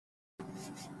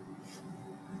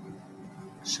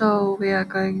So we are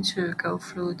going to go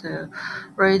through the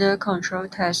radar control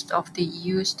test of the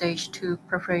EU Stage 2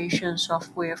 Preparation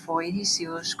Software for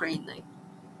ATCO Screening.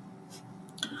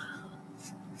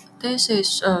 This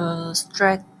is a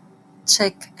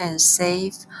strategic and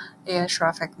safe air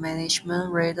traffic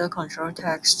management radar control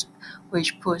test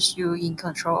which puts you in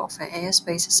control of an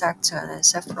airspace sector and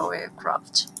several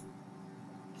aircraft.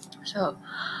 So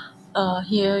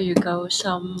here you go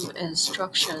some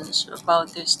instructions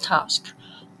about this task.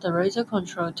 The radar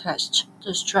control test,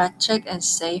 the strategic and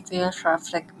safe air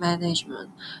traffic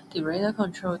management, the radar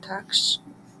control task,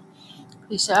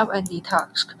 the setup and the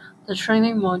task. The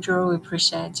training module will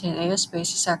present an airspace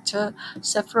sector.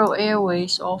 Several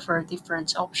airways offer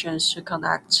different options to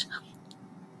connect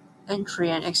entry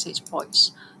and exit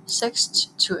points. 6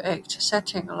 to 8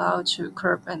 setting allow to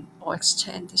curb and or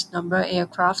extend this number of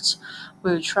aircraft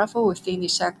will travel within the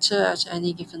sector at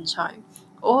any given time.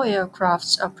 All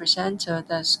aircraft are presented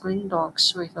as green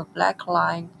dots with a black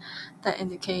line that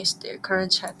indicates their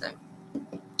current heading.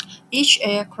 Each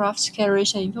aircraft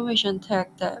carries an information tag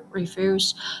that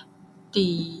reveals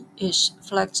its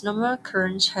flight number,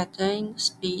 current heading,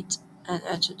 speed, and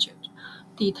altitude.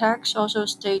 The tags also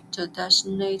state the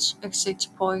designated exit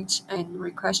point and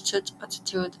requested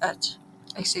altitude at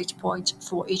exit point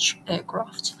for each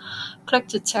aircraft. Click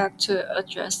the tag to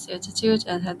adjust the altitude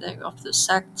and heading of the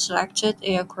selected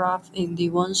aircraft in the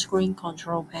on-screen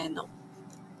control panel.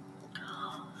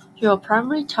 Your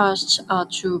primary tasks are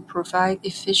to provide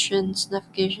efficient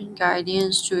navigation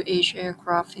guidance to each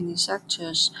aircraft in the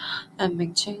sectors and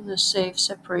maintain a safe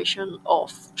separation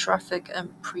of traffic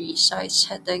and precise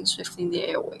headings within the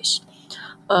airways.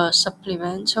 A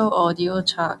supplemental audio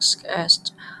task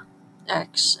adds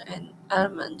an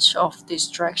element of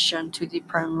distraction to the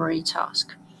primary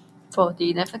task. For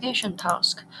the navigation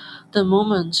task, the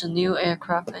moment a new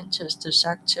aircraft enters the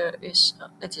sector,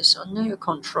 it is under your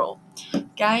control.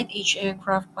 Guide each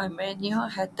aircraft by manual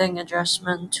heading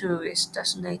adjustment to its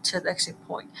designated exit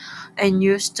point, and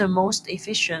use the most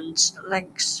efficient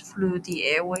links through the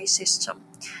airway system.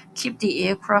 Keep the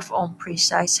aircraft on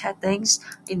precise headings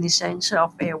in the center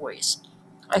of airways.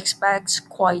 Expect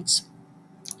quite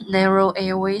narrow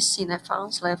airways in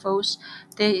advanced levels.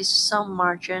 There is some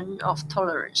margin of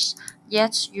tolerance,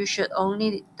 yet you should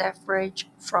only diverge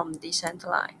from the center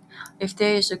line if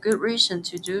there is a good reason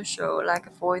to do so, like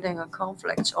avoiding a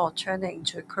conflict or turning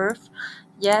into a curve.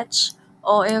 Yet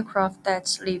all aircraft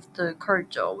that leave the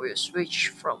corridor will switch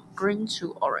from green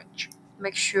to orange.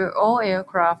 Make sure all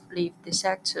aircraft leave the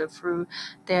sector through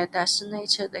their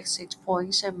designated exit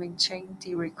points and maintain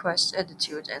the requested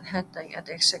altitude and heading at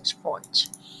the exit point.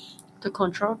 The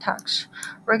control task: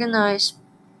 recognize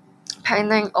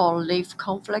panic or leave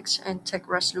conflicts and take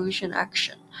resolution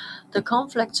action. The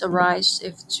conflicts arise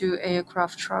if two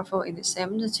aircraft travel in the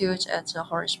same altitude at a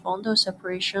horizontal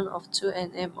separation of 2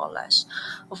 nm or less.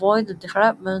 Avoid the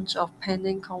development of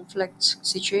pending conflict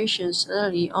situations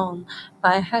early on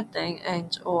by heading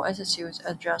and or altitude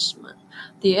adjustment.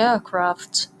 The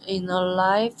aircraft in a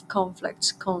live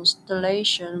conflict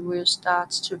constellation will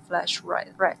start to flash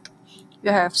red. You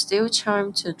have still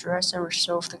time to address and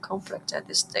resolve the conflict at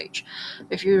this stage.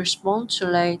 If you respond too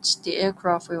late, the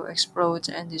aircraft will explode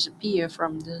and disappear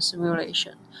from the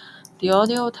simulation. The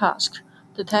audio task: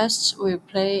 the test will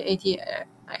play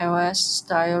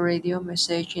ATLS-style radio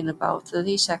message in about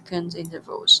 30-second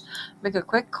intervals. Make a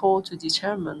quick call to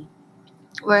determine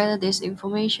whether this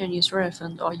information is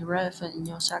relevant or irrelevant in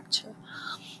your sector.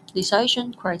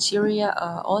 Decision criteria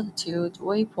are altitude,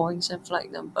 waypoints, and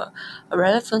flight number. A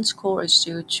relevant score is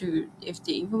due to if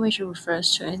the information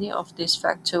refers to any of these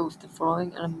factors with the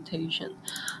following limitation.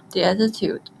 The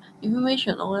altitude: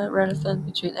 information only relevant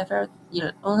between FL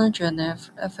 100 and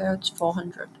FL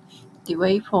 400. The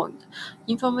waypoint: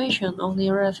 information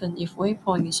only relevant if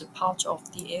waypoint is a part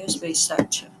of the airspace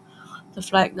sector. The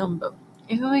flight number: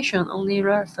 information only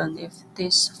relevant if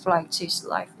this flight is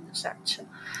live in the sector.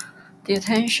 The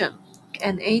attention: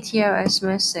 an ATLS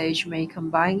message may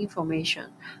combine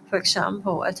information, for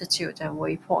example, altitude and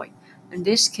waypoint. In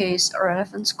this case, a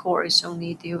relevant score is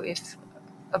only due if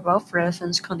above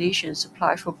relevant conditions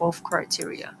apply for both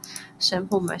criteria.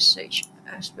 Sample message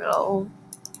as below.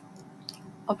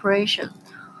 Operation: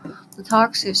 the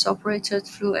task is operated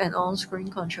through an on-screen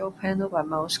control panel by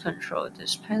mouse control.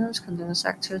 This panel contains a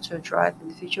sector to drive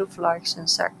individual flights and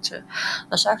sector,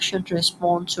 a section to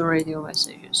respond to radio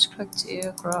messages. Click the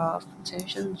aircraft,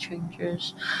 attention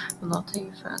changes will not take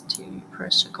effect until you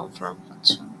press the confirm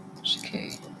button.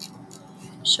 Okay.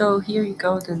 So here you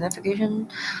go, the navigation,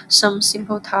 some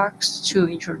simple tasks to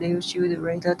introduce you the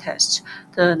radar test,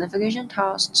 the navigation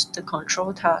tasks, the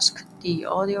control task, the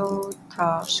audio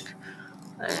task,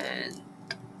 and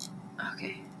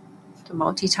okay, the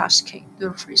multitasking,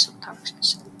 the freeze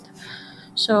tasks.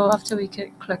 So after we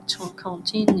click to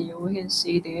continue, we can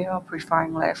see there are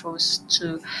preferring levels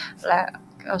to let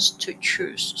us to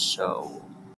choose.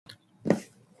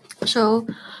 So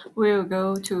we'll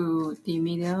go to the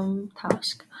medium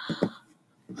task.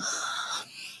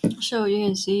 So you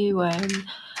can see when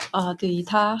the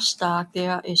task start,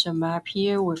 there is a map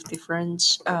here with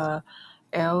different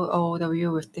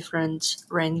LOW with different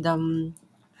random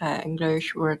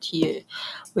English word here,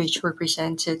 which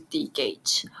represented the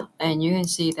gate. And you can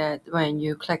see that when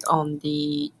you click on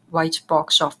the white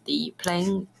box of the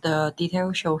plane, the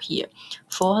details show here.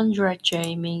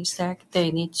 400J means that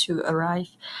they need to arrive.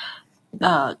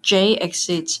 J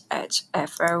exits at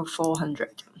FL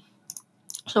 400.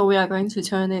 So we are going to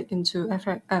turn it into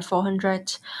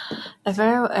 400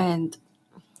 FL and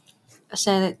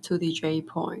send it to the J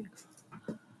point.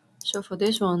 So for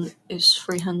this one is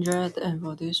 300 and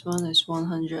for this one is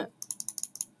 100.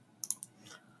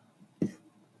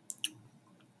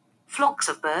 Flocks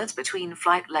of birds between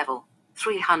flight level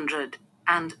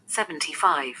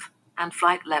 375 and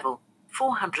flight level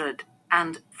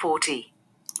 440.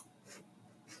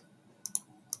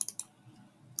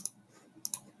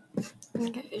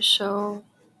 Okay, so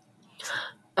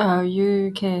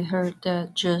you can hear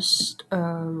that just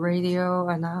radio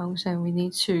announce, and we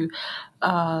need to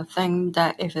think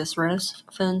that if it's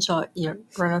relevant or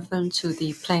irrelevant to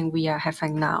the plane we are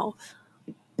having now.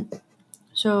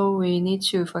 So we need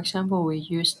to, for example, we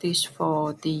use this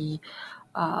for the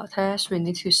test. We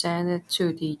need to send it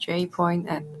to the J point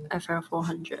at FL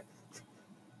 400.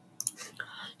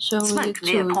 So Smoke we need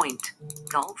near to point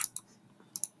Golf.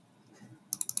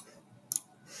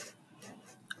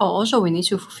 also we need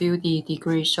to fulfill the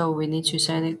degree, so we need to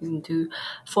send it into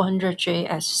 400J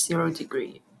as 0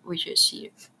 degree, which is here.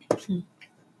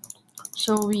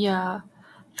 So we are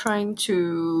trying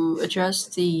to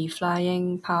adjust the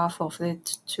flying path of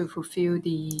it to fulfill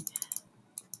the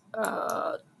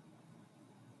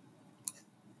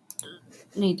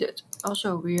needed.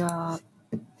 Also, we are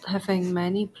having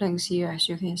many planes here, as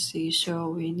you can see, so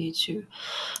we need to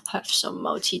have some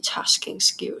multitasking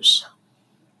skills.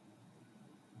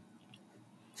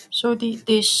 So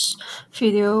this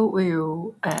video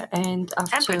will end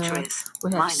after we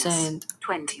have sent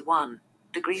 21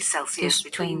 degrees Celsius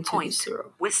between point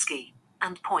Whiskey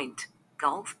and point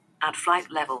Golf at flight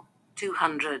level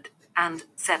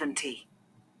 270.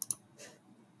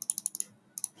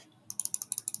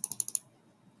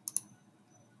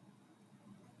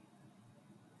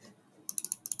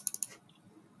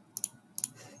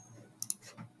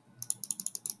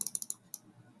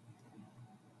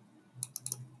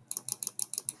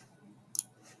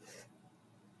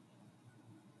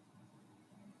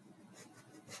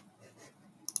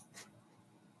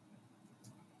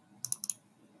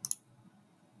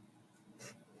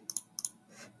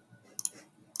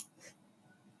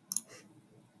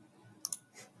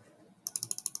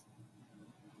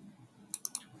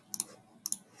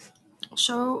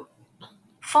 So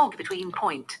fog between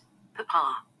point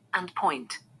Papa and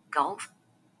point Golf.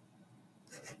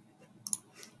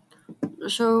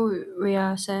 So we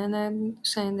are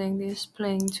sending this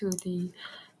plane to the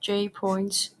J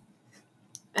point,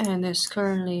 and it's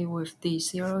currently with the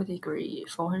 0 degree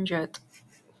 400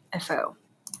 FL.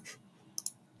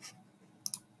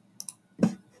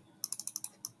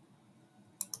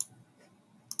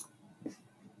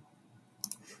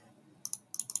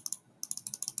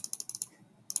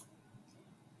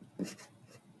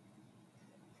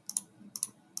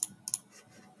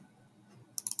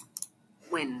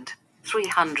 Wind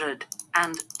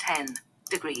 310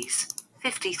 degrees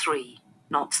 53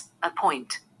 knots at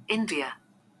point India.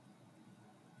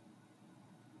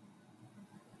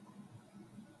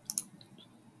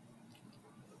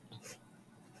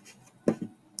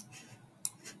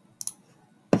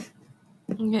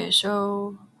 Okay,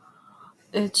 so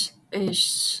it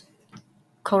is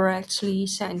correctly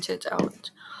sent it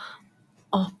out.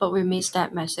 Oh, but we missed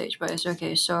that message, but it's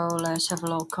okay. So let's have a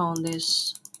look on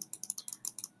this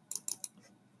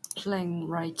plane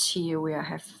right here. We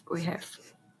have.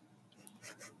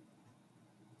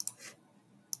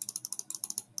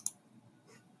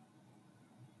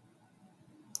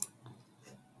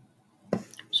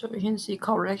 So you can see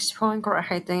correct point, correct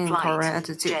heading, and correct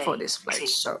altitude for this flight.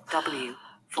 So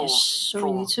yes, so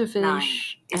we need to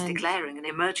finish is declaring an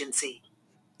emergency.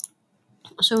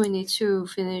 So we need to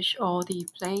finish all the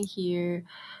plane here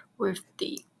with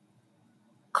the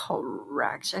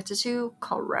correct attitude,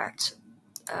 correct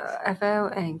FL,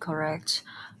 and correct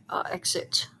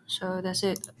exit. So that's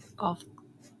it of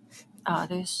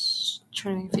this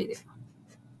training video.